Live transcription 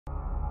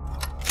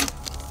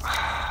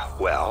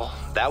Well,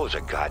 that was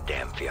a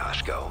goddamn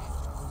fiasco.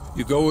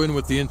 You go in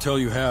with the intel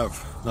you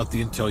have, not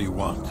the intel you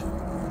want.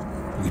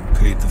 We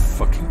paid the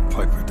fucking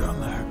piper down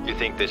there. You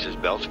think this is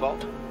Bell's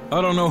fault?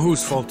 I don't know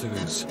whose fault it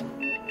is.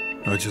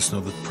 I just know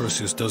that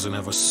Perseus doesn't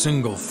have a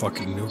single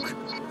fucking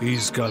nuke.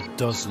 He's got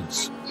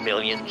dozens.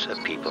 Millions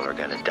of people are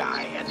gonna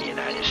die, and the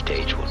United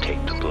States will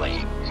take the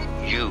blame.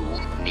 You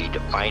need to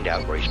find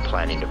out where he's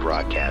planning to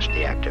broadcast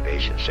the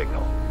activation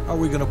signal. How are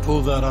we gonna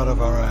pull that out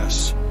of our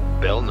ass?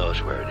 Bell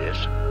knows where it is.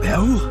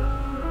 Bell?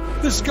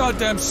 This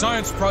goddamn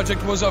science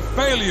project was a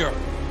failure!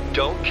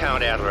 Don't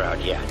count Adler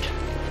out yet.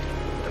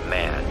 The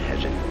man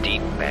has a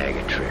deep bag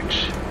of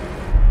tricks.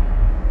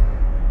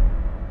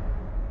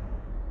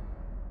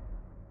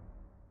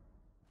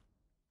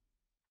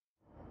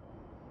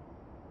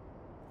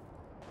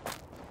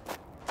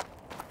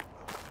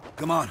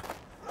 Come on,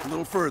 a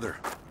little further.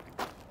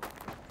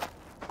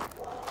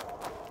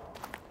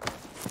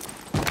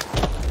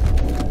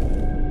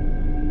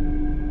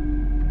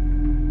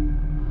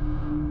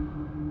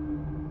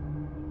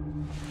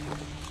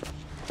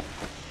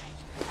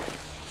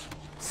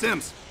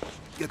 Sims,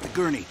 get the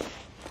gurney.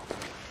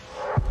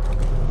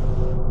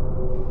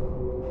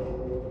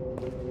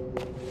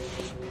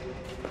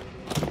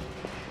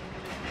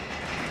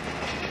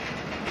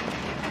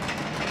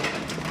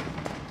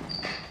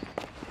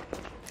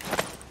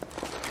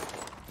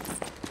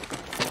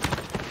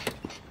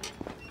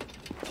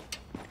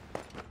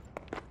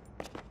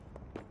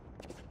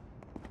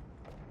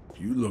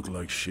 You look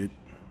like shit.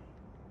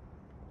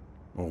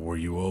 Or were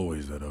you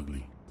always that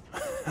ugly?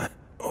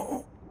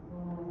 Oh.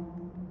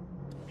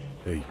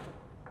 Hey.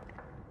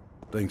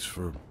 Thanks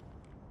for...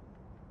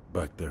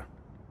 back there.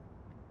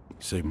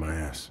 Saved my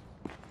ass.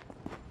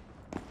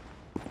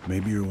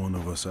 Maybe you're one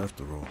of us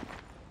after all.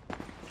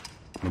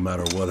 No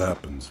matter what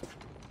happens,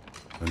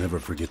 I never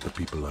forget the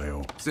people I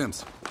owe.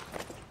 Sims,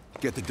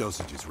 get the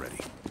dosages ready.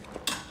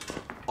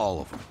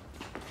 All of them.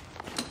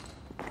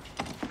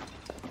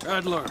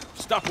 Adler,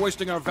 stop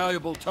wasting our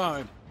valuable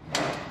time.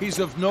 He's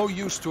of no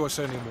use to us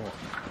anymore.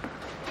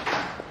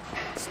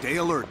 Stay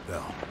alert,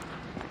 Bell.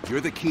 You're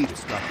the key to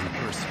stopping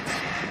Perseus.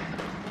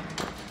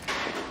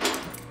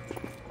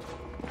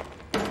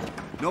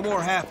 No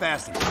more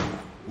half-assing.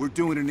 We're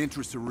doing an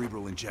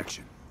intracerebral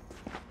injection.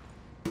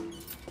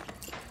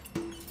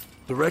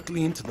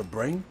 Directly into the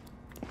brain?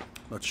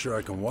 Not sure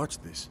I can watch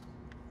this.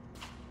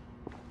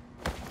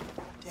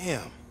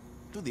 Damn.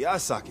 Through the eye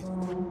socket.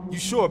 You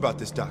sure about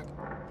this, Doc?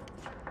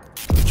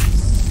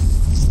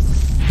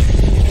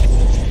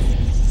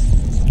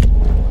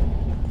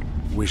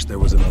 Wish there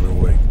was another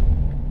way.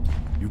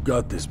 You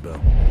got this,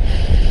 Bell.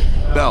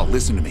 Bell,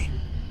 listen to me.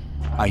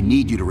 I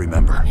need you to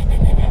remember.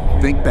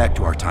 Think back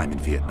to our time in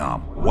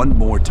Vietnam. One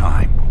more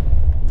time.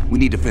 We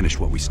need to finish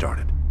what we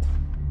started.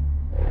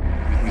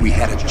 We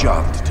had a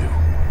job to do.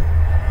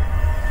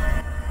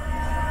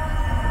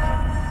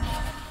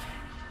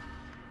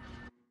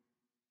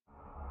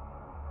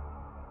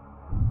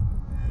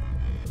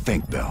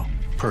 Think, Bell.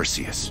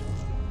 Perseus.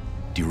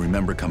 Do you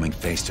remember coming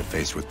face to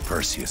face with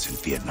Perseus in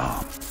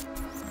Vietnam?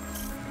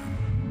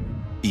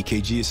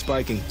 EKG is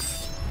spiking.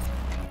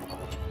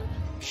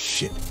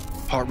 Shit.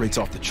 Heart rate's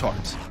off the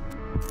charts.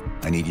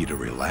 I need you to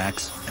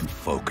relax and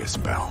focus,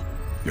 Bell.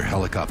 Your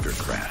helicopter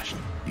crashed.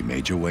 You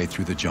made your way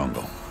through the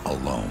jungle,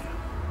 alone.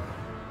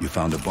 You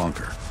found a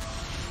bunker.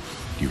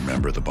 Do you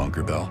remember the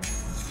bunker, Bell?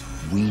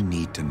 We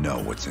need to know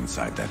what's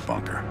inside that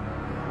bunker.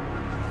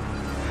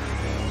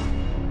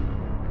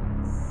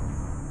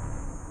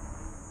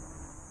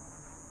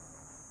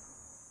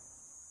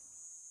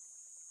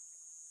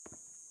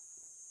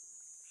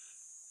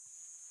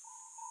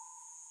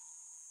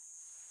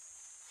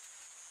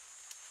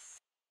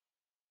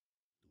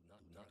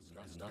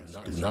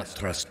 Do not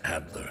trust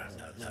Adler.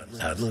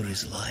 Adler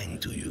is lying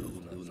to you.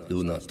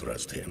 Do not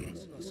trust him.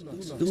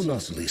 Do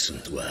not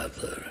listen to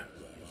Adler.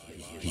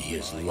 He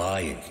is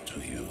lying to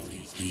you.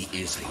 He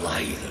is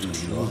lying.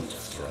 Do not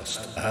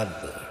trust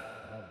Adler.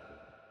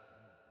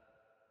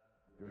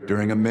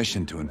 During a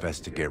mission to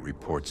investigate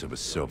reports of a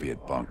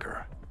Soviet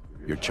bunker,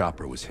 your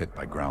chopper was hit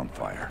by ground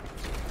fire.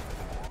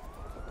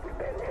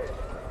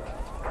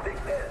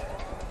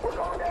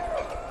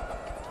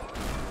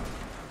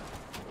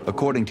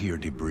 According to your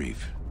debrief,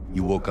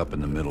 you woke up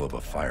in the middle of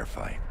a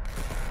firefight.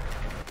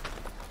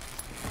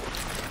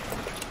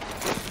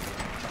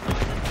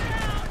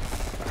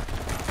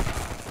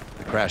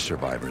 The crash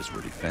survivors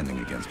were defending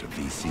against a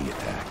VC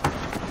attack.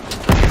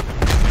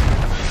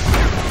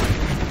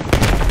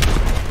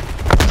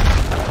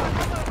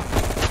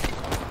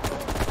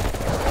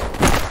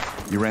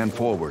 You ran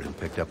forward and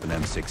picked up an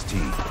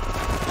M16.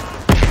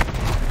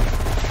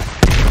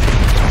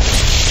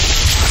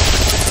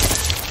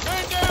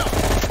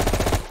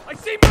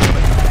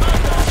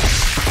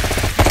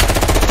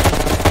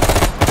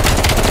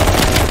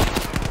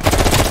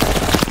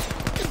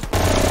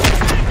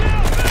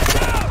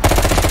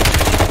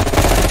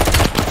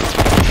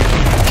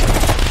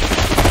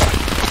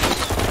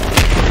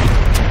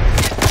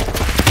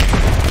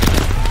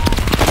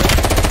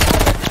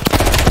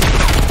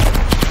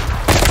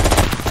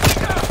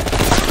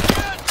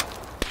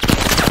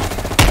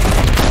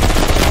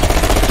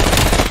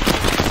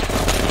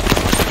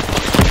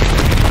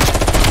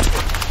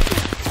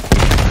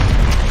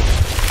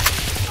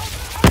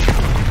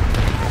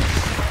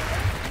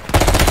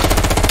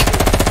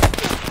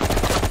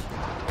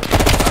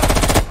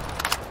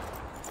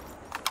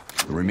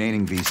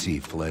 remaining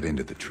VC fled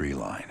into the tree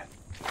line.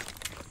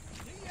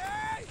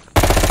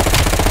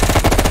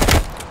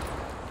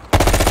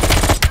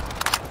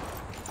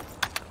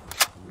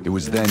 It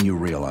was then you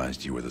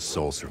realized you were the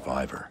sole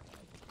survivor.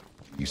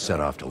 You set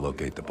off to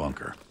locate the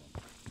bunker.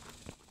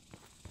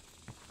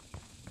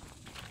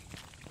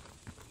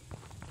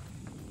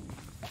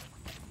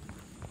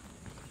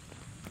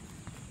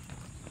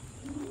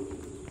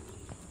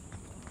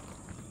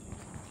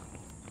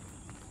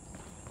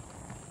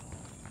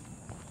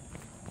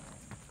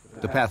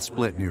 The path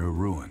split near a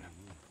ruin,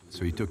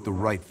 so you took the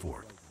right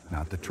fork,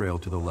 not the trail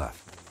to the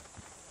left.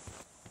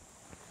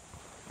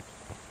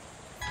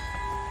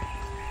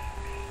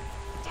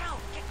 Down!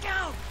 Get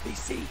down!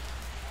 BC!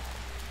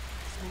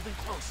 It's moving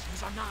close.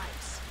 Use our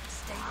knives.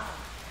 Stay low.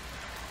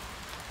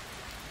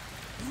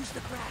 Use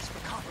the grass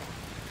for cover.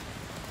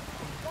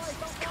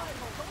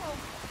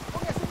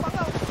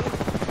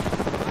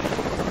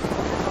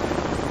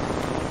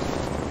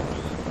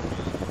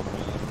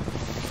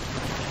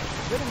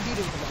 Với đang đi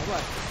đường thì lộn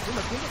rồi, nhưng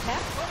mà kiếm cái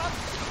khác.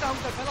 Không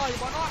cần phải lo gì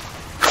bọn nó.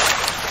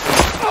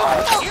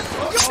 Giúp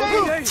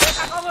đi!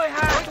 Có người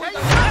Hà!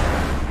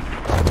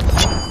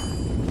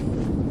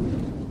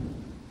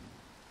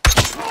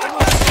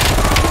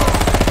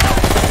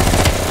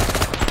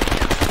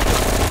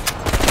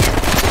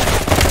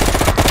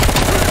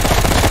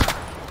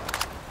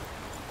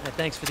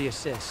 Thanks for the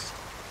assist.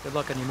 Good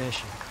luck on your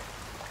mission.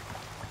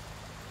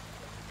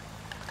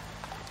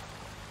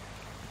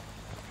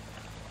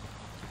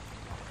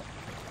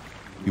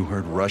 You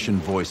heard Russian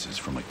voices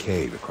from a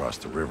cave across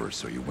the river,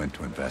 so you went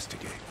to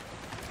investigate.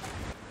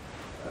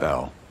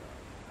 Bell,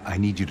 I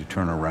need you to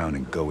turn around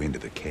and go into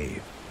the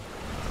cave.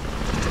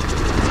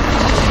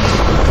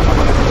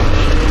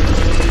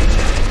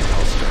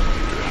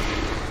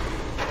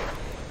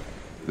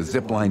 The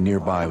zip line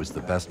nearby was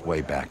the best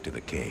way back to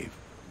the cave.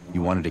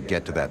 You wanted to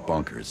get to that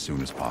bunker as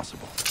soon as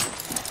possible.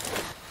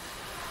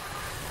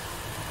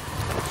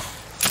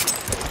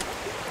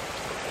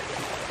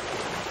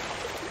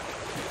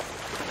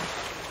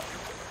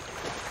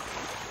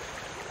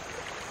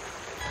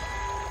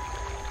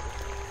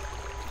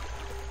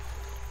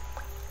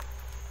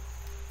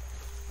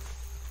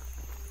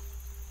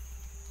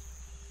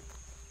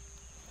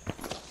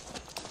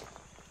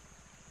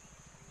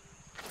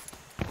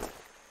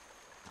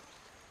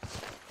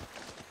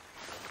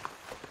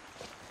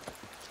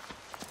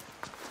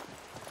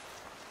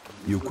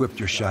 You equipped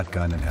your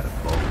shotgun and had a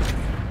bow with you.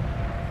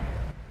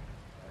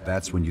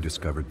 That's when you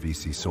discovered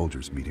VC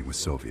soldiers meeting with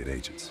Soviet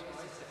agents.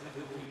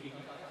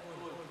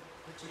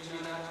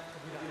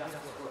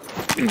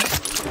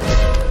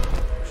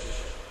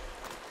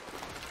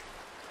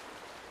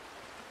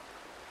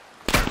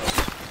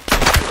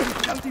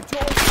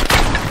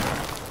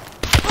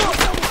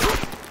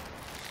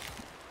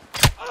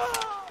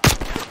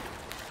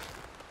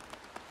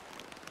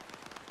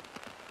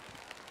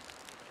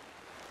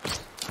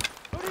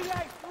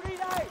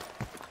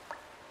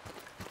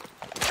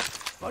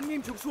 Bắn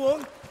nghiêm trục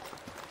xuống.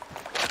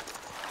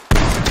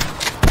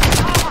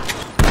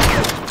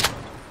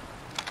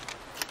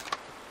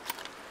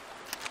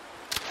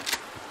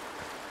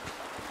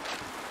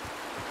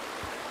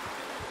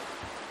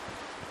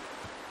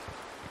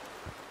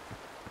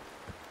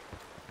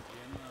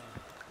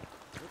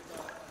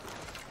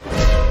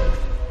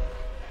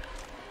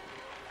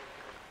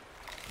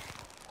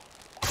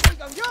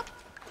 Gần giúp.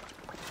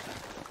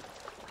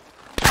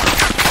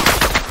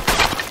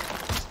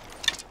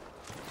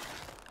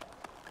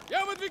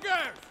 Я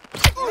выдвигаюсь!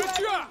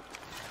 Рычаг!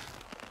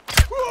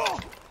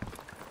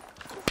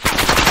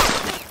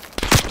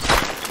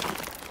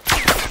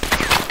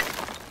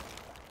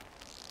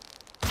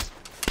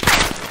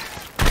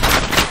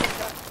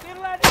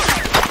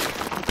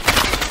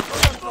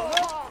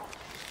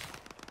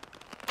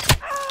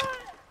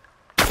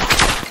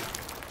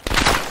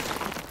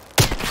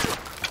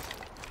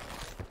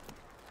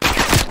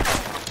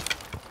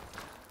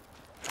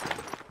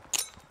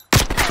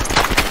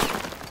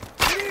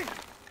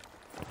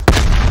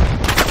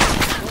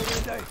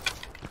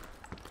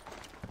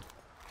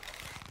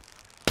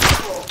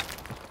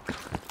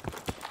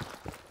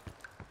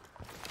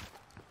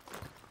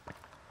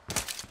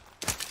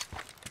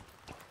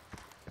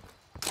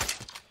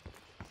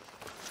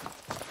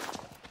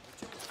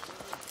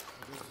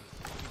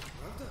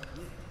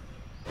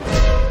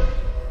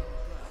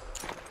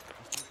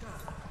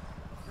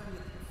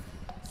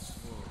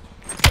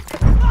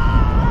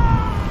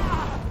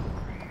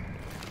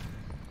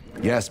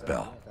 Yes,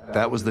 Bell.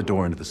 That was the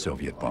door into the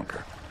Soviet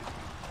bunker.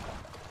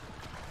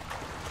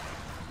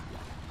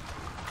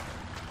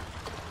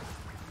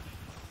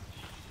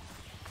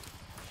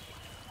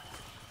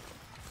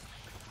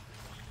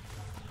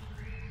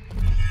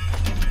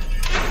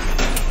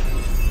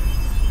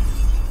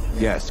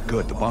 Yes,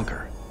 good, the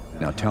bunker.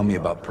 Now tell me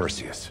about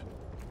Perseus.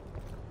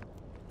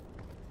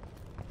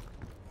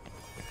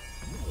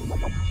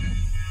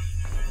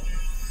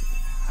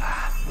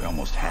 We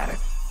almost had it.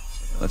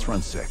 Let's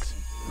run 6.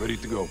 Ready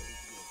to go.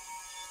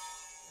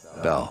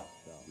 Bell,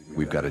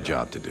 we've got a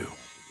job to do.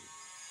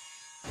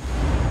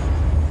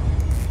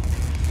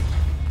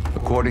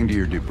 According to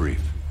your debrief,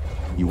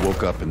 you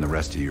woke up and the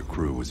rest of your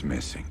crew was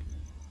missing.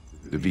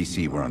 The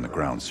VC were on the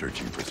ground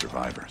searching for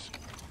survivors.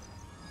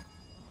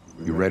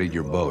 You readied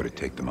your bow to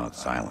take them out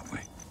silently.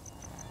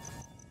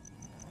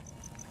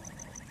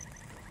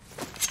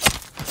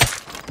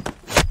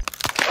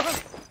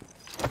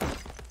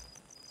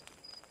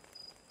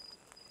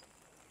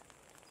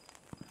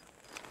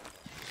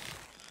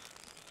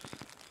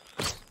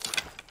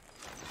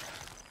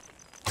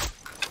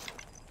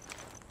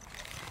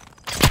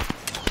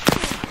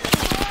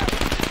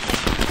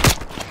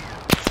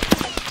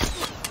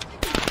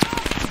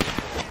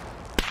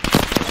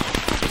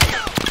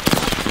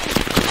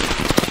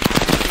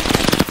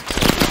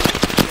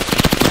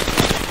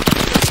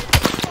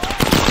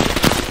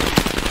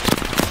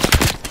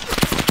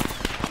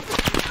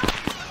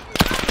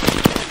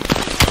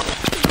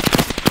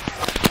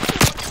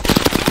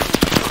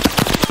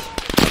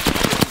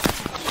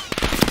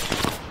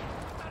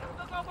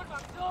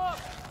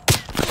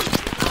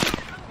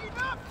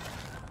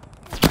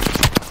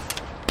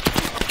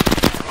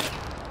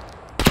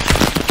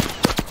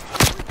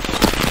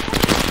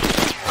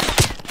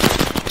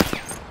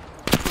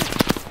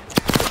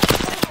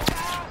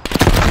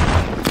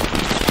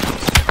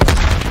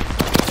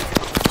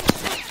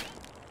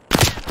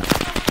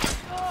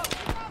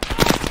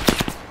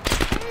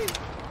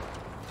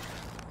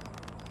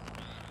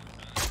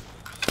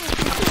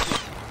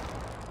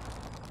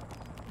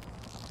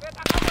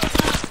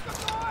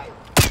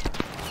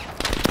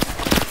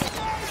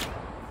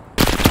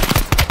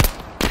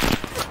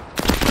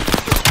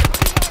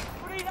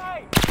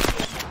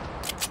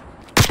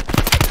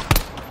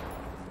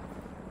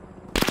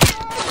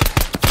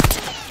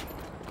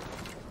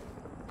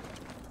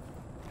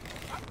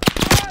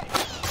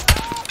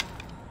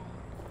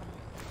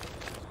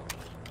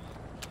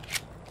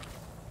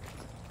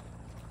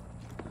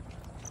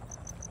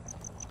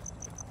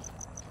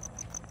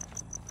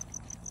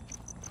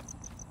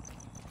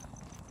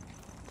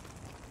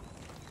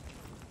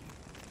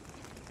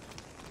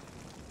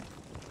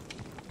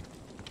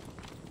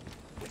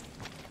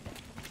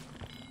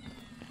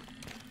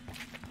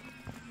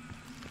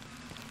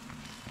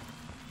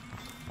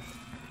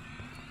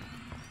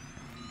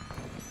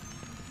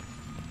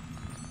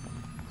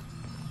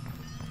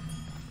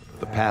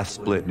 The path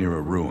split near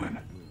a ruin,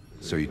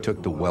 so you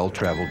took the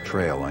well-traveled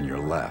trail on your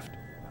left,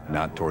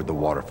 not toward the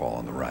waterfall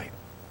on the right.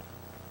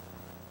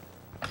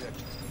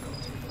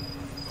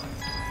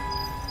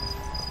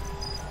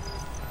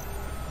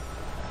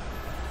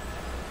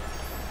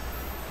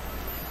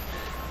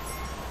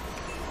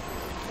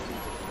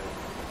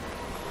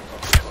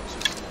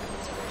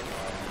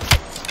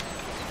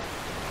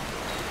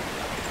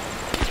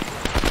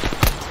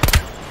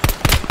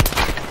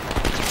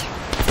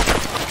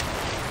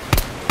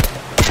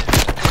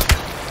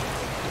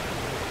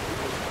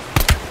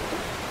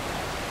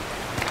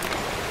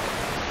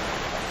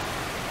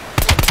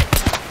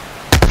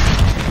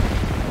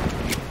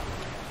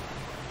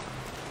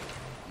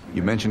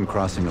 You mentioned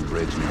crossing a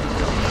bridge near a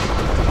hill.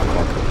 The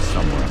bunker was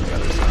somewhere on the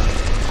other side.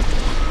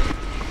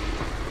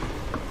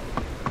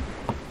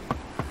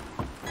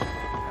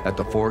 At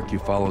the fork, you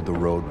followed the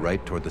road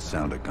right toward the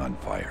sound of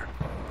gunfire.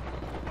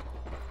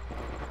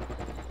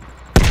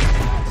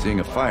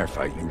 Seeing a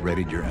firefight, you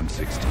readied your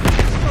M16. Go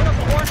to the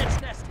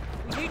hornet's nest.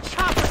 We need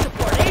chopper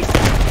support,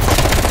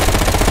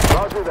 ASAP!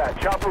 Roger that.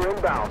 Chopper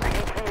inbound.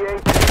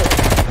 ETA.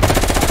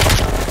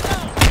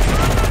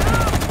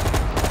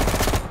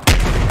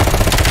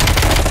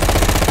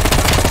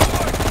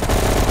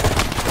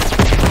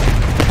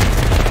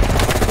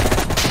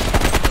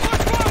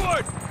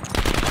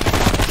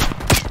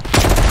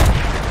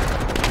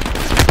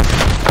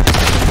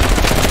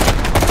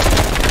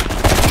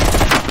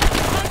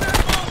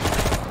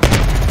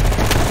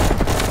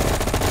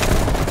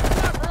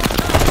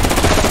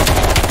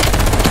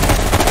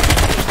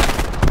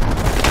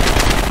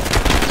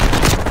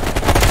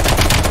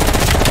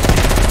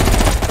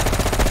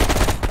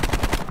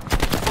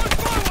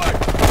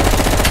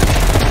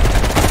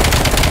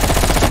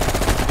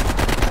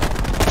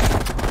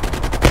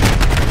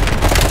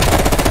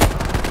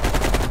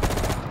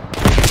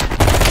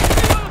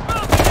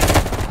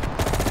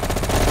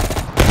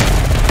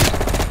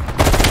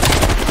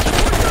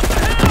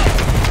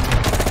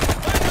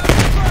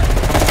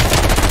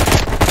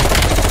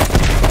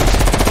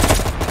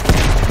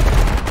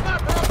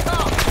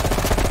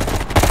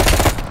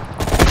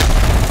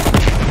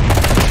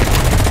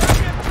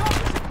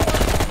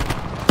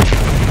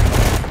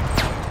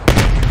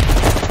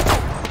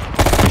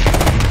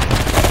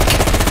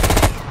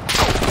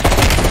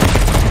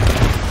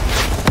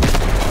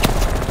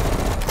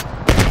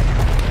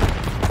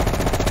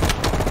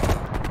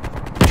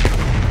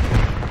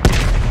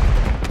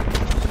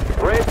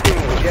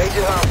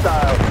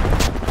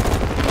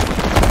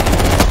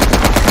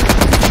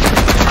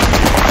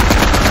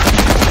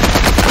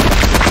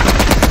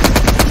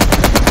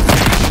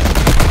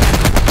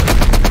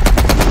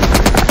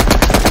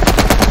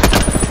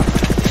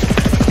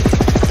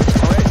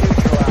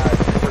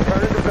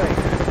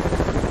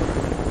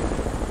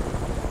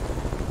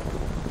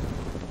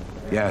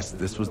 Yes,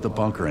 this was the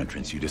bunker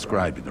entrance you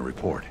described in the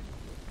report.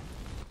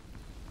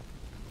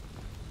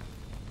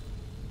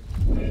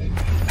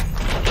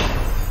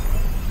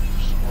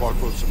 Mark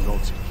wrote some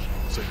notes here.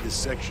 Said this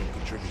section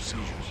could trigger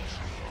seizures.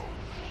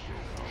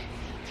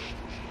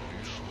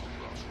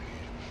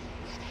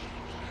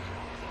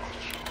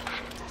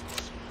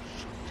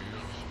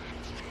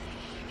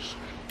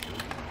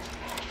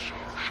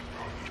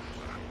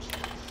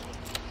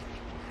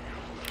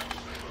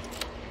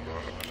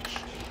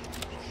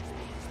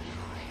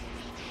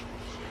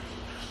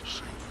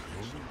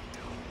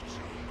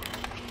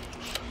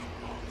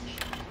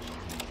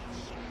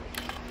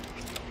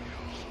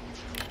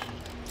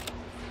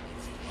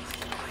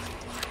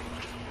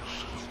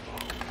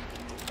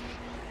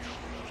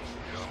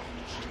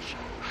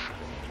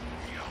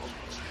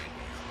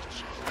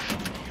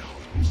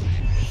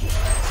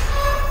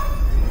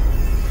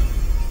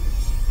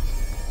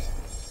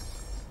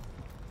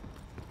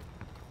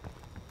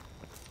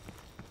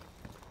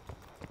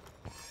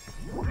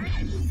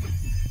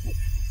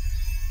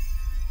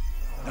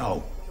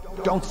 No,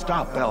 don't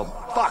stop, Bell.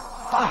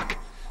 Fuck!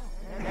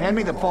 Hand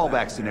me the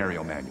fallback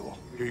scenario manual.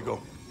 Here you go.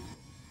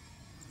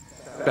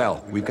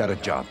 Bell, we've got a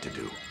job to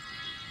do.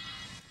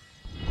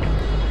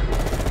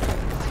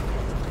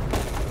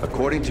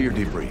 According to your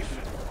debrief,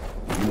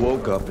 you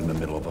woke up in the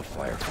middle of a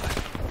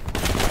firefight.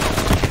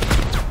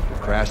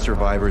 Crash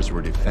survivors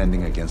were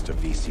defending against a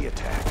VC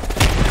attack.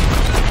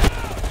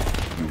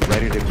 You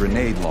readied a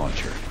grenade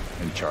launcher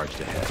and charged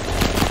ahead.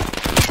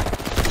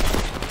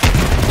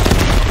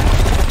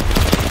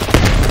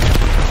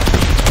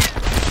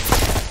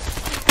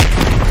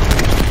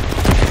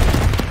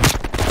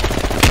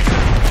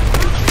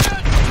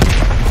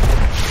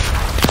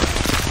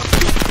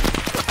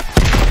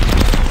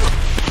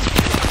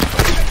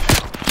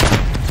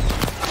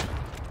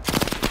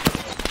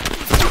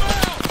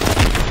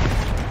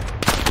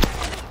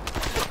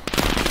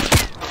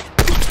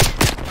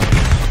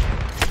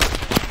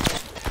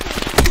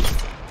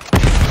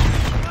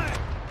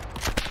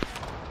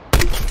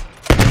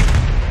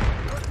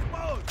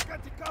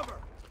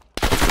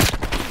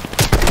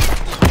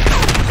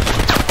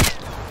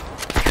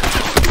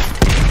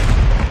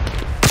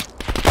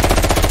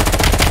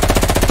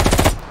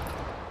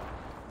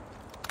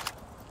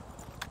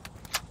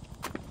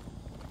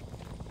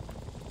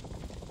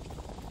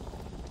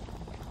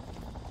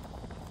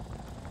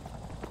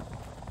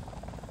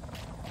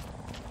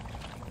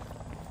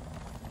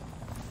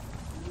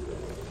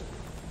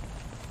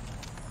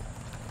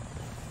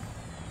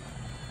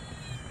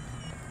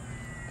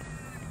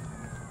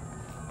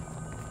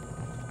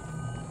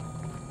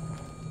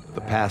 The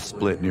path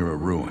split near a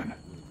ruin,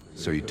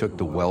 so you took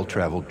the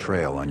well-traveled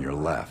trail on your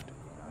left,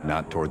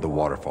 not toward the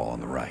waterfall on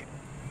the right.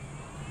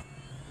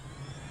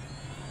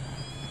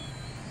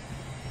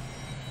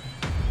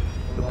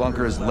 The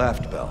bunker is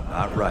left, Bell,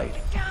 not right.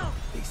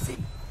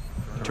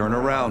 Turn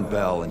around,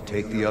 Bell, and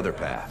take the other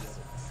path.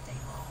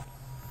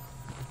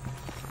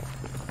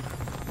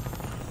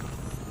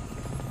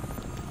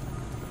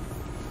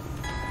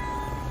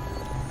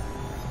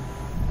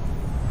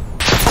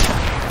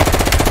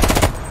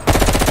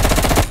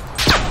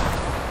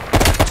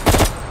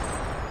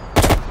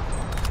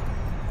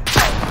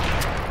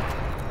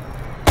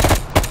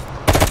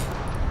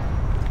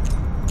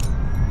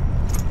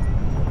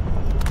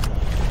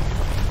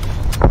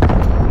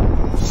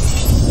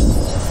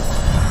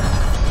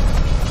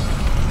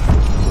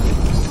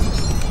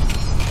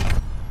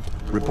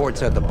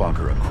 Reports at the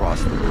bunker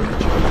across the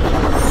bridge.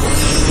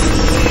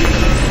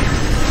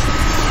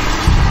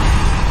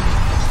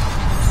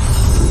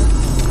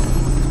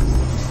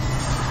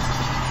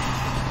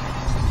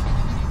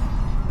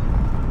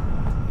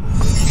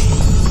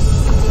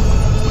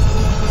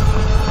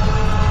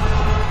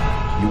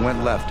 You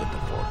went left at the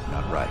fort,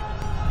 not right.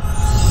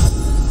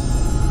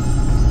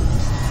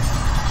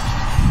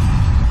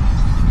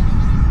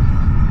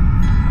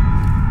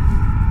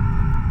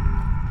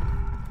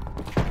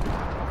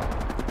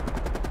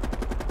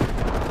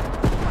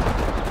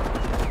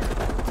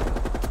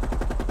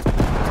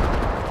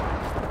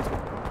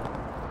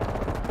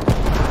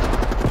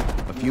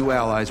 Few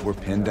allies were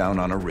pinned down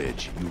on a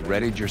ridge. You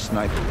readied your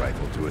sniper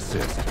rifle to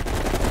assist.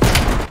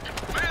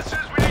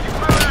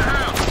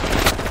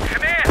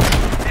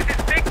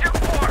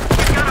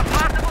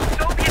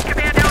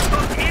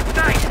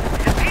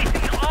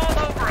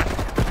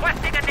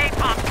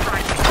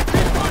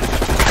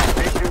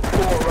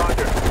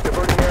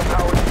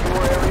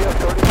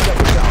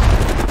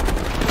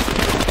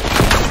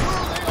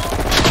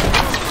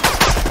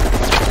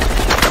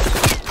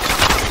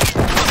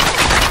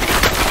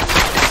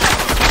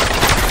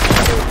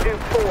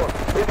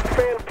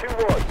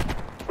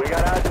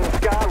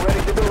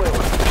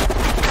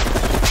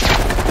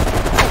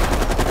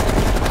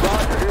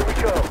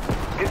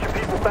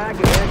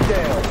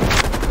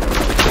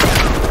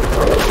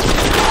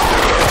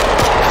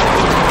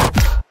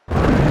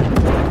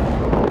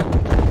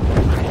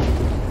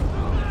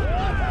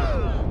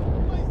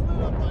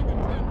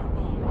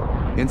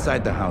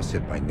 Inside the house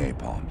hit by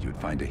napalm, you'd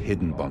find a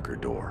hidden bunker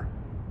door.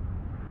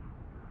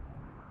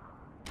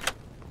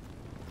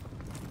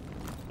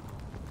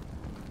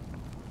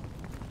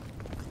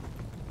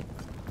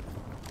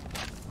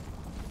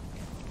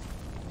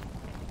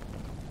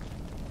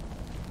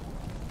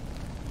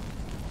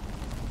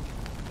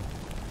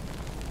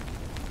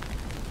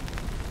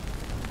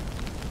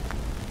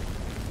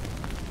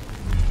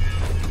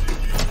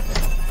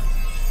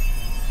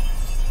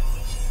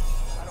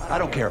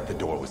 don't care if the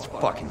door was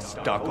fucking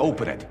stuck.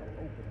 Open it.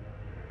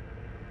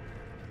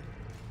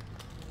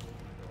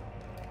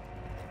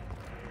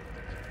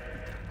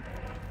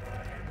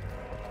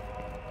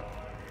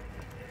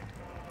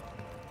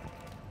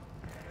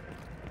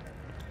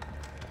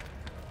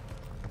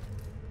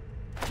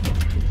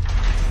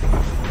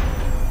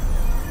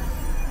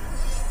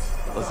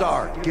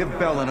 Lazar, give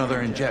Bell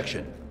another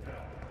injection.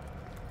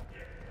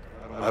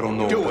 I don't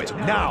know. Do it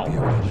now!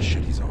 The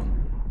shit he's on.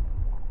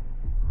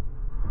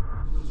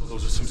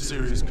 Those are some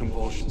serious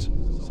convulsions.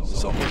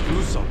 Someone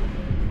do something.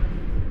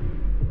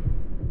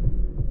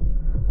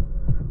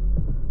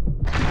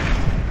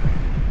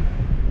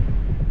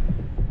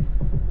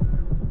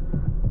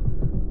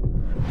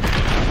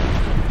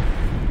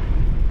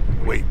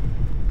 Wait.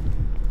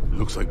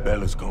 Looks like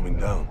Bell is calming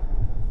down.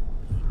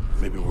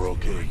 Maybe we're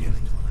okay again.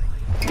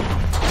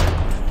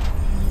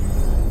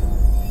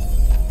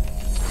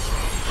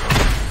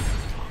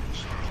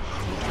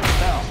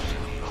 Bell,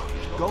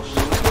 go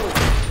through the door.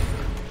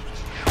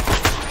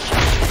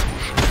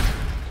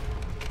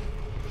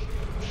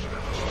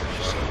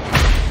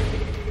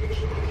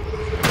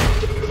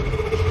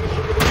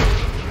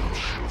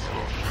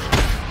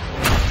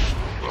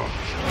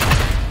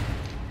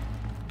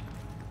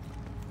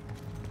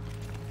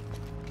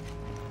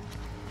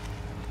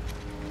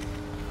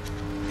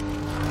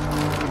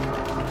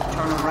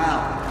 Turn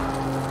around.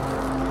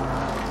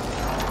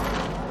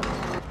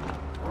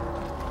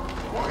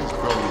 Why is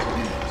Bell with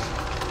these?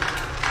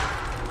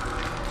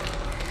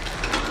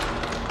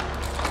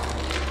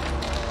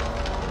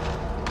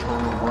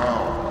 Turn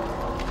around.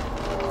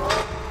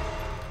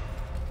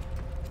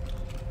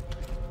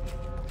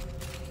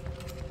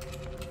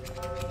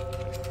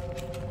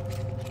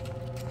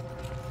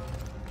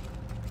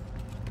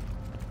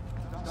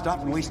 Stop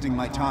wasting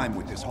my time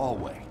with this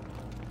hallway.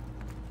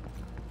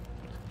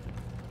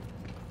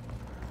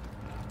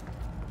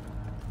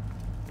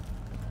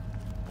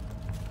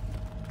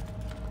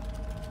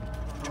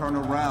 Turn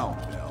around,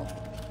 Bell.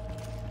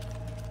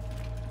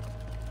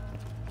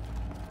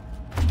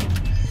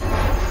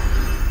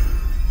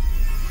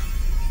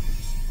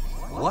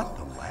 What?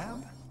 The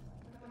lab?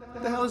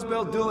 What the hell is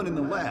Bell doing in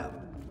the lab?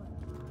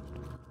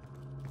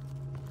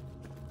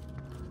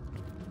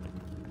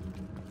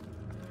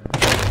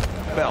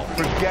 Bell,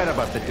 forget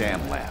about the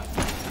damn lab.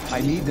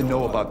 I need to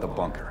know about the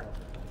bunker.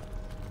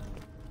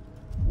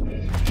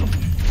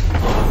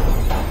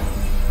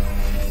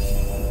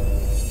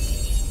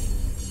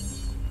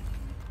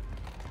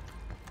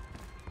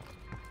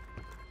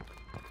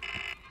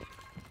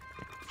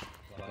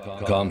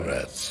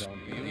 Comrades,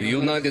 the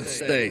United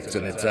States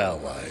and its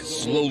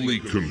allies slowly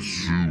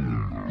consume.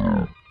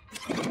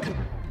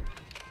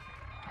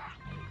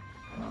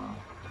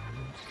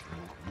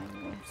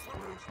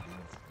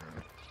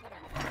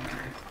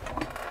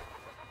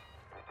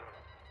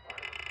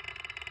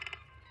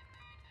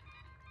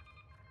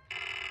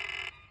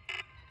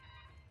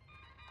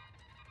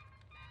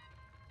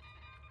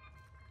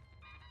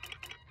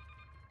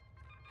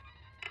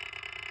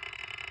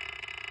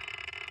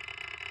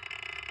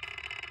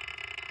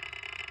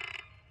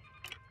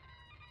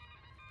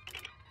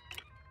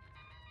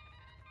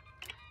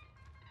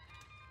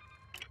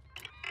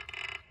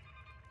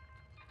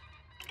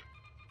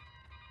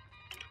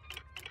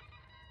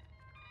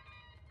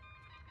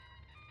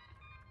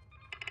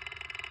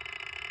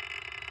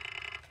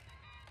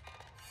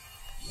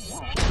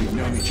 We've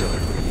known each other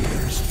for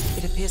years.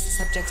 It appears the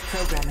subject's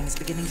programming is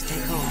beginning to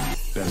take hold.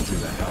 Been through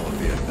the hell of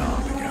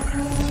Vietnam together.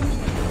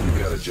 We've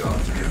got a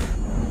job to do.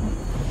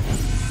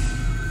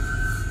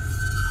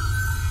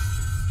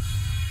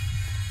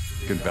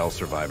 Can Bell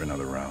survive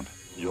another round?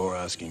 You're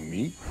asking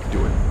me?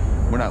 Do it.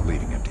 We're not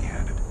leaving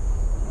empty-handed.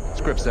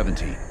 Script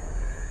 17.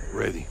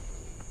 Ready.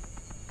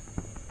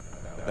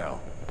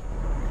 Bell,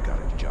 we've got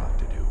a job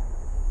to do.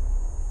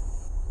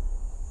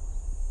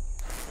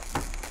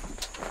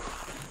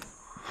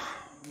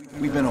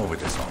 We've been over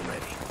this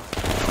already.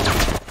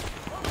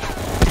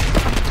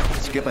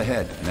 Skip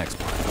ahead to the next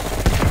part.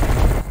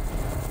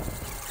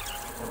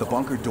 The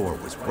bunker door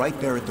was right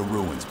there at the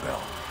ruins,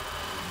 Bell.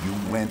 You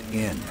went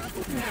in.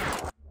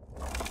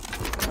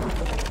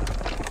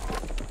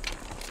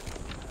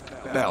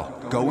 Bell,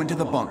 go into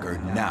the bunker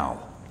now.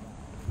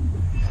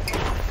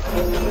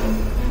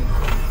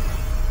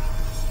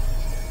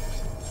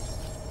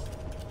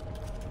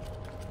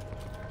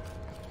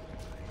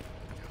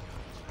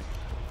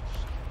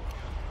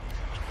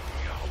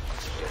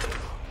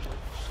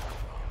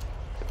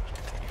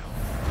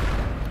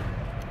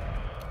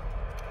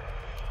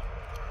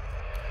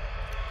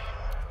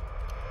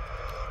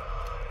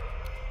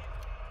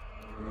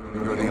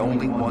 You're the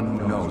only one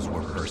who knows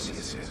where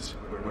Perseus is,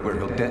 where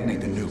he'll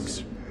detonate the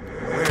nukes.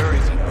 Where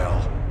is he,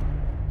 Bell?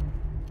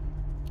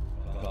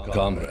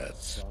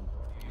 Comrades,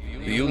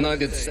 the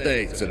United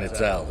States and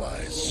its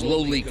allies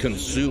slowly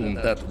consume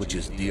that which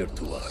is dear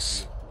to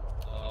us.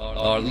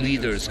 Our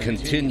leaders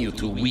continue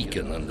to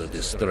weaken under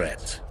this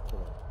threat.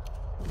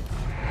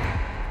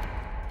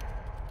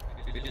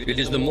 It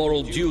is the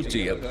moral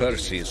duty of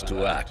Perseus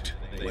to act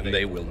when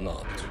they will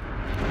not.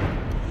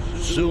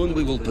 Soon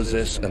we will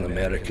possess an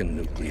American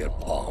nuclear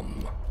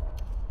bomb.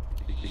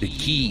 The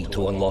key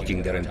to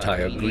unlocking their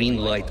entire green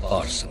light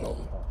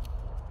arsenal.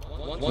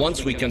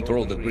 Once we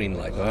control the green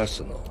light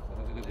arsenal,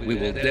 we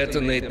will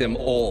detonate them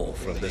all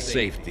from the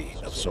safety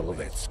of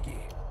Solovetsky.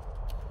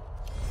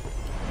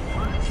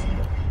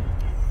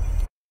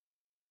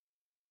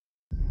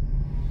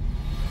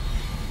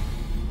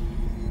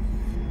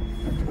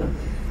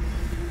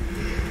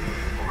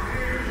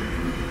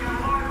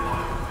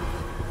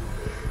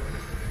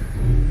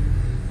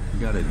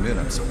 Gotta admit,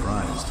 I'm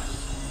surprised.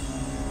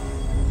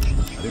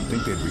 I didn't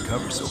think they'd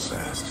recover so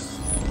fast.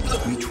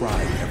 We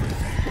tried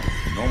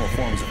everything. Normal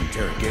forms of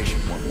interrogation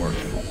weren't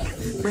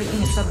working.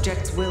 Breaking a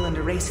subject's will and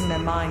erasing their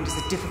mind is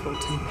a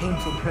difficult and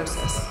painful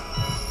process.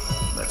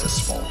 That's a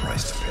small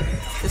price to pay.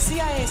 The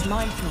CIA's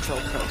mind control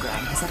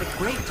program has had a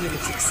great deal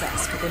of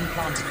success with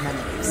implanted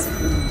memories.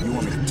 You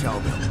want me to tell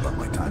them about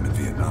my time in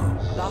Vietnam?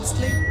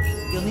 Lastly,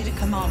 you'll need a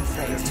command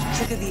phrase to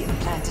trigger the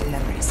implanted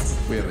memories.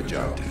 We have a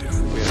job to do.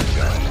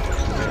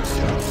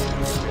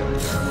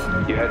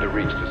 You had to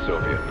reach the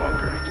Soviet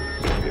bunker.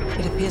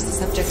 It appears the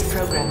subject's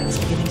programming is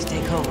beginning to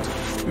take hold.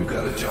 We've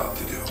got a job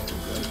to do.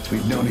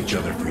 We've known each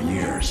other for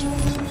years.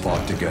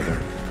 Fought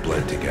together,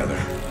 bled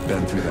together,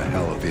 been through the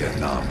hell of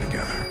Vietnam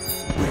together.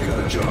 We've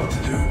got a job to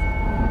do.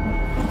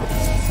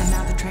 And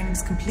now the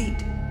training's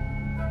complete.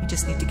 We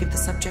just need to give the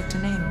subject a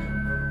name.